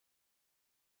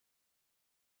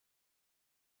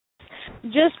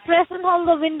Just press and hold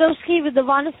the Windows key with the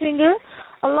one finger.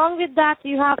 Along with that,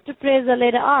 you have to press the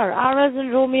letter R. R as in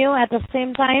Romeo at the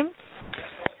same time.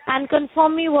 And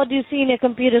confirm me what you see in your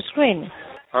computer screen.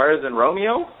 R as in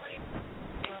Romeo?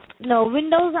 No,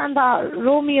 Windows and the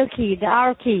Romeo key, the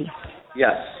R key.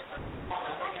 Yes.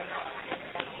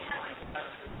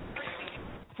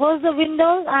 First the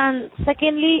Windows and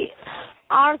secondly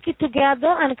R key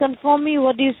together and confirm me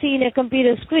what you see in your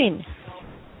computer screen.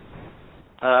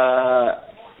 I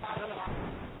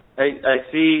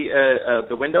see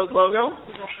the Windows logo.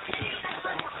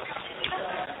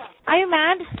 Are you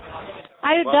mad?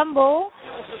 Are you Dumbo?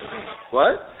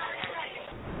 What?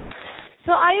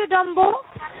 So are you Dumbo?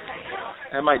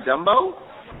 Am I Dumbo?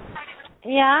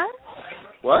 Yeah.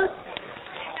 What?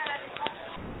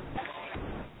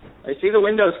 I see the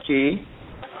Windows key.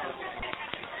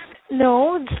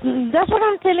 No, that's what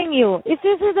I'm telling you. If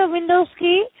this is the Windows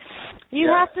key, you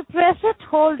have to press it,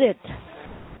 hold it.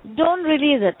 Don't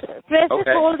release it. Press it,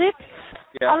 hold it.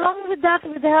 Yeah. Along with that,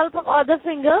 with the help of other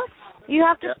finger, you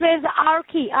have to press the R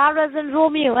key, R as in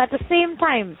Romeo, at the same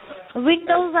time.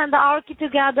 Windows and the R key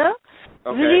together.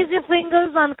 Release your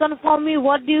fingers and confirm me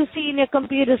what do you see in your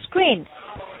computer screen.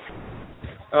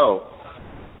 Oh.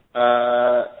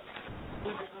 I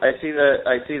see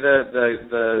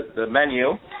the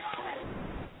menu.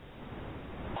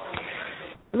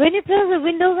 When you press the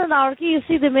Windows and R key, you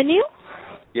see the menu?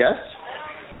 Yes.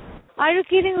 Are you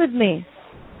kidding with me?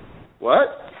 What?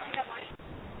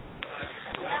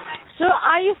 So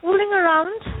are you fooling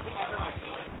around?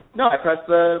 No, I pressed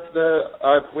the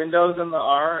Windows and the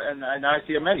R, and now I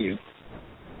see a menu.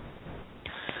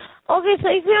 Okay, so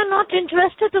if you are not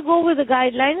interested to go with the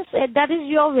guidelines, that is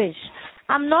your wish.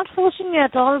 I'm not forcing you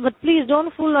at all, but please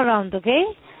don't fool around,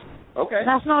 okay? Okay.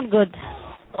 That's not good.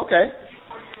 Okay.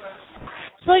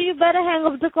 So you better hang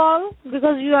up the call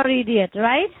because you are idiot,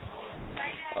 right?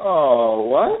 Oh,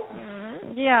 what?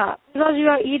 Yeah, because you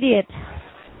are idiot.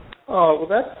 Oh,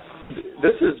 well,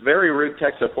 this is very rude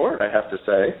tech support, I have to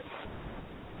say.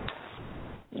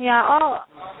 Yeah. Oh.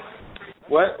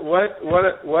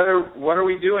 What are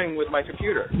we doing with my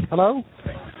computer? Hello?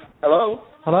 Hello?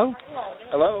 Hello?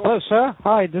 Hello? Hello, sir.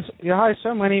 Hi. Hi,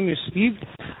 sir. My name is Steve.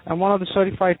 I'm one of the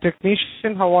certified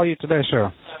technicians. How are you today,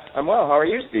 sir? I'm well. How are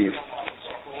you, Steve?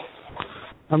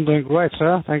 I'm doing great,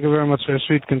 sir. Thank you very much for your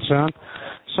sweet concern.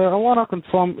 So I want to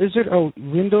confirm, is it a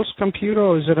Windows computer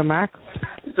or is it a Mac?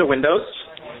 It's a Windows.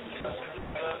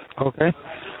 Okay.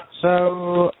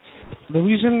 So the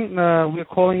reason we're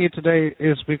calling you today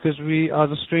is because we are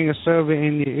just doing a survey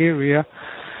in the area,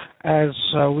 as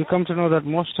we come to know that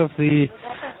most of the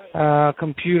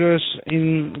computers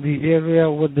in the area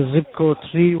with the zip code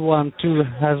 312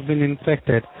 has been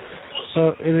infected.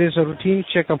 So it is a routine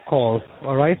checkup call,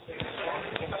 all right?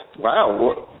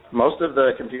 Wow. Most of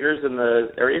the computers in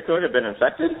the area code have been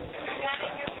infected?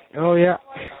 Oh, yeah.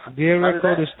 The area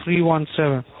code is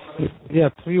 317. Yeah,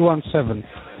 317.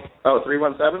 Oh,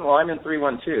 317? Well, I'm in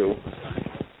 312.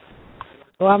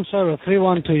 Oh, I'm sorry,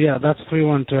 312. Yeah, that's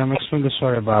 312. I'm extremely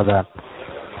sorry about that.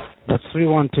 That's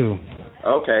 312.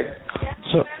 Okay.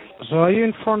 So are you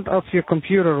in front of your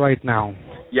computer right now?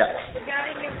 Yes.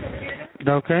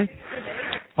 Okay.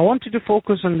 I want you to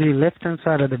focus on the left-hand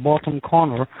side at the bottom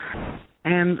corner,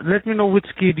 and let me know which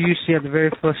key do you see at the very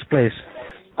first place.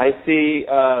 I see,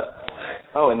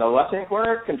 in the left-hand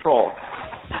corner, Control.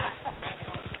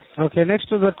 Okay, next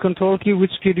to that Control key,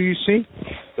 which key do you see?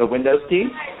 The Windows key.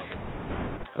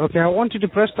 Okay, I want you to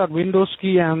press that Windows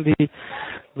key and the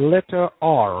letter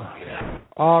R.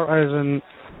 R as in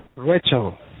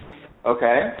Rachel.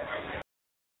 Okay.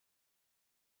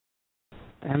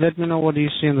 And let me know what you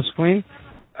see on the screen.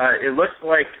 It looks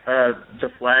like the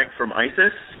flag from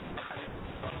ISIS.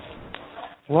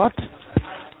 What?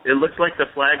 It looks like the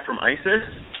flag from ISIS.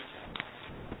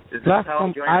 Is flag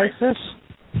from ISIS?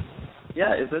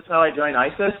 Yeah, is this how I join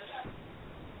ISIS?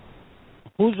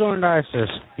 Who joined ISIS?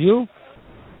 You?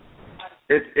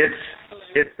 It's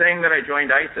saying that I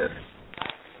joined ISIS.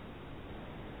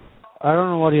 I don't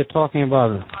know what you're talking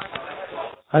about.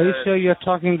 Are you sure you're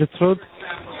talking the truth?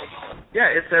 Yeah,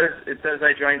 it says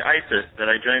I joined ISIS, that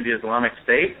I joined the Islamic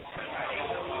State.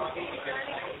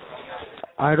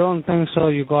 I don't think so.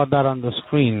 You got that on the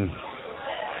screen.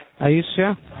 Are you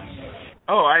sure?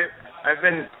 Oh,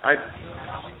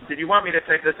 did you want me to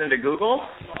type this into Google?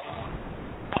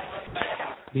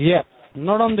 Yeah,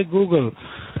 not on the Google.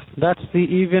 That's the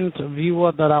event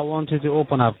viewer that I wanted to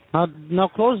open up. Now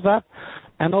close that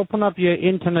and open up your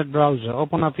internet browser.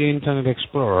 Open up your Internet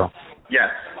Explorer. Yes.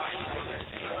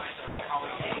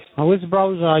 Now, which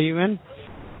browser are you in?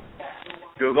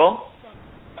 Google.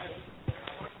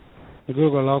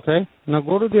 Google, okay. Now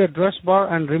go to the address bar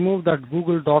and remove that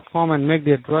google.com and make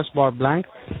the address bar blank.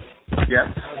 Yes.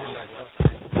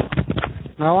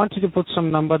 Now I want you to put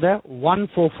some number there.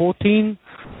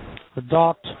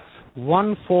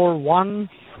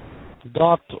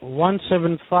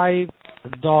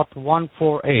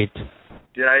 14.141.175.148.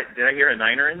 Did I hear a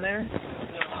niner in there?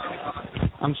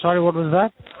 I'm sorry, what was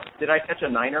that? Did I catch a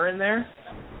niner in there?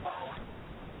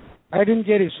 I didn't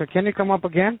get it, sir. Can you come up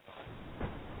again?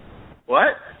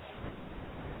 What?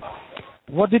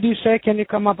 What did you say? Can you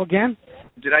come up again?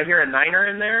 Did I hear a niner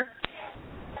in there?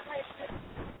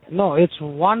 No, it's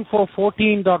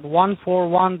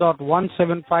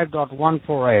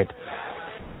 14.141.175.148.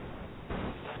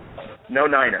 No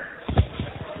niner.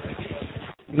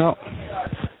 No.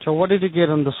 So what did you get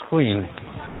on the screen?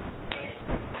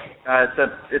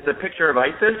 It's a picture of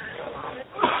ISIS.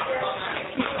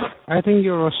 I think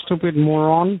you're a stupid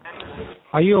moron.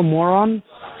 Are you a moron?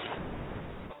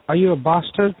 Are you a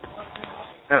bastard?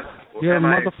 You're a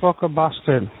motherfucker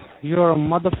bastard. You're a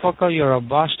motherfucker, you're a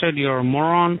bastard, you're a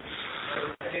moron.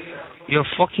 You're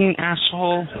a fucking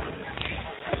asshole.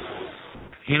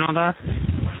 You know that?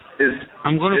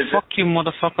 I'm gonna fuck you,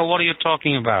 motherfucker. What are you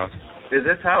talking about? Is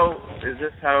this how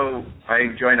I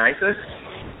join ISIS?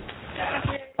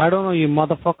 I don't know, you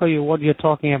motherfucker. What you're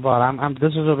talking about?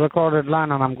 This is a recorded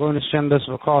line, and I'm going to send this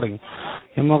recording.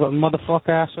 You motherfucker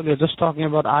asshole. You're just talking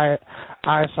about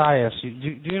ISIS. Do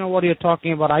you know what you're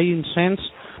talking about? Are you incensed?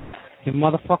 You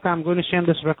motherfucker. I'm going to send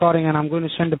this recording, and I'm going to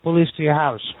send the police to your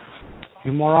house.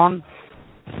 You moron.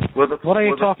 What are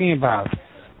you talking about?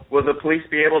 Will the police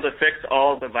be able to fix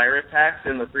all the virus hacks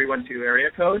in the 312 area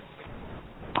code?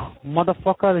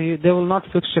 Motherfucker, they will not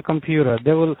fix your computer.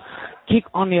 They will kick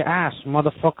on your ass,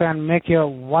 motherfucker, and make your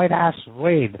white ass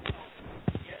raid.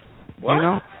 What? You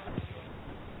know?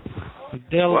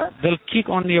 They'll kick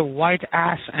on your white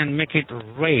ass and make it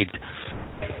raid.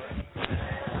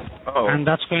 Oh. And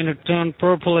that's going to turn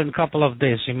purple in a couple of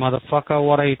days, you motherfucker.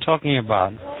 What are you talking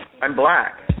about? I'm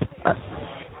black.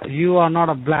 You are not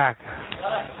a black.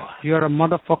 You're a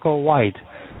motherfucker white.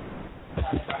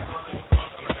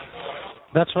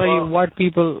 That's why you white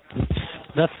people,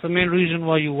 that's the main reason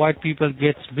why you white people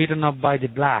get beaten up by the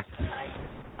black.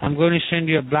 I'm going to send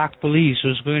you a black police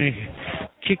who's going to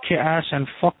kick your ass and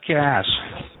fuck your ass.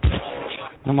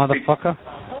 No, motherfucker.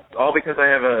 All because I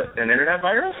have an internet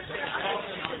virus?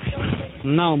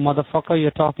 No, motherfucker,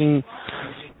 you're talking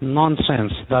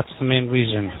nonsense. That's the main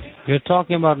reason. You're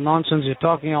talking about nonsense. You're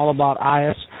talking all about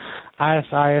IS,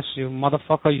 you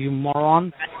motherfucker, you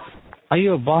moron. Are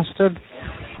you a bastard?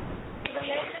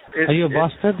 Are you a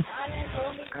bastard?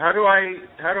 How do I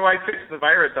fix the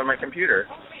virus on my computer?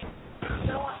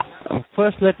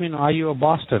 First, let me know. Are you a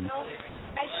bastard?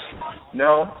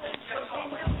 No.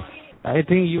 I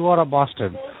think you are a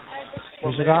bastard.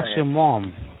 You should ask your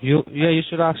mom. You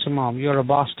should ask your mom. You're a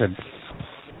bastard.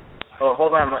 Oh,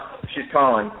 hold on. She's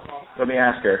calling. Let me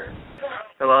ask her.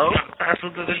 Hello?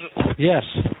 Yes.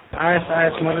 IS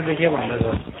मतलब देखिए बंदा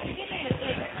sir.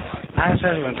 IS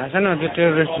बंदा है ना जो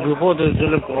terrorist group हो तो जो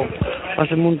लोग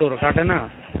फर्स्ट मुंड तो काटे ना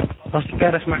फर्स्ट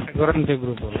charismatic गरम थे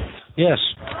group हो. Yes.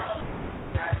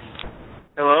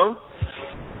 Hello?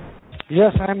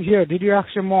 Yes, I'm here. Did you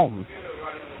ask your mom?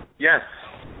 Yes.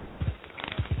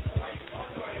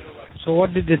 So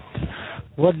what did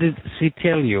she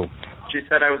tell you? She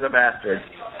said I was a bastard.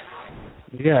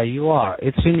 Yeah, you are.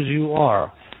 It seems you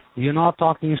are. You're not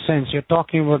talking sense. You're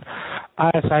talking about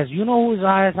ISIS. You know who is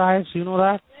ISIS? You know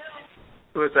that?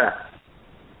 Who is that?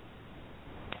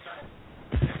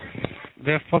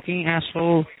 They're a fucking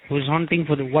asshole who's hunting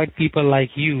for the white people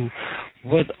like you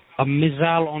with a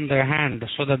missile on their hand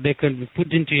so that they can be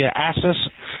put into your asses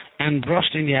and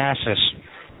brushed in your asses.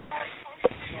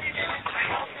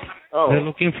 Oh. They're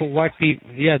looking for white people.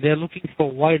 Yeah, they're looking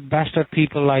for white bastard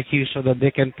people like you so that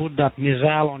they can put that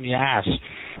missile on your ass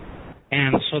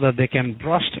and so that they can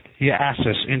brush your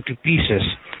asses into pieces.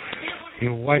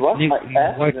 You white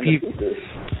people.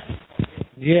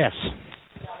 Yes.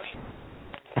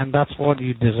 And that's what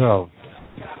you deserve.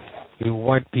 You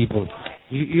white people.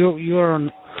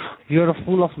 You're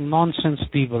full of nonsense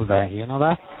people there. You know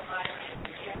that?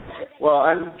 Well,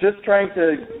 I'm just trying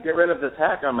to get rid of this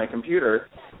hack on my computer.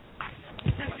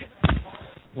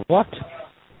 What?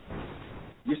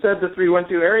 You said the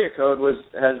 312 area code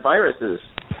has viruses.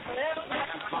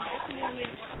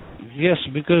 Yes,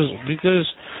 because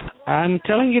I'm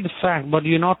telling you the fact, but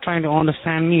you're not trying to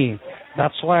understand me.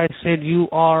 That's why I said you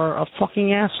are a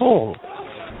fucking asshole.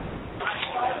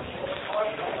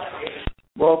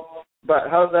 Well, but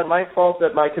how's that my fault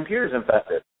that my computer's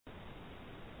infected?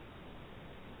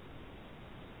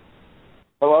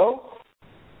 Hello?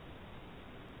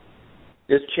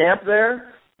 Is Champ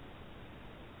there?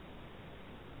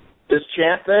 Is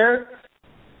Champ there?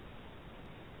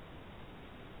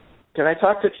 Can I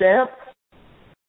talk to Champ?